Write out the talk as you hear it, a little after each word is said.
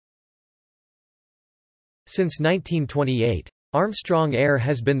Since 1928, Armstrong Air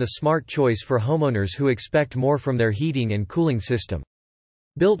has been the smart choice for homeowners who expect more from their heating and cooling system.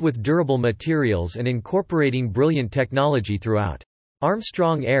 Built with durable materials and incorporating brilliant technology throughout,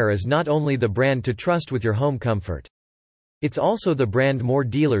 Armstrong Air is not only the brand to trust with your home comfort. It's also the brand more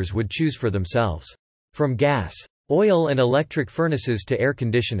dealers would choose for themselves. From gas, oil and electric furnaces to air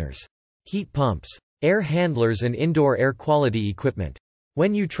conditioners, heat pumps, air handlers and indoor air quality equipment.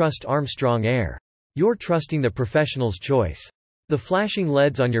 When you trust Armstrong Air, you're trusting the professional's choice. The flashing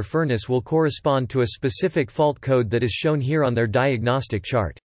LEDs on your furnace will correspond to a specific fault code that is shown here on their diagnostic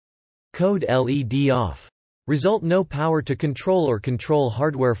chart. Code LED off. Result: no power to control or control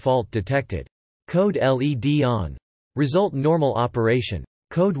hardware fault detected. Code LED on. Result: normal operation.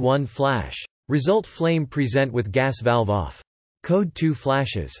 Code 1 flash. Result: flame present with gas valve off. Code 2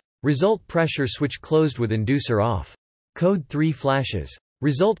 flashes. Result: pressure switch closed with inducer off. Code 3 flashes.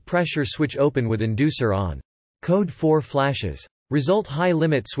 Result: pressure switch open with inducer on. Code 4 flashes. Result: high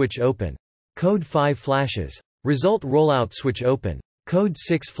limit switch open. Code 5 flashes. Result: rollout switch open. Code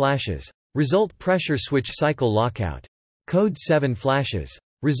 6 flashes. Result: pressure switch cycle lockout. Code 7 flashes.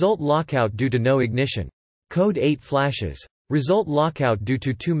 Result: lockout due to no ignition. Code 8 flashes. Result: lockout due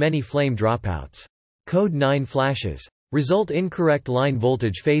to too many flame dropouts. Code 9 flashes. Result: incorrect line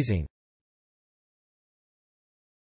voltage phasing.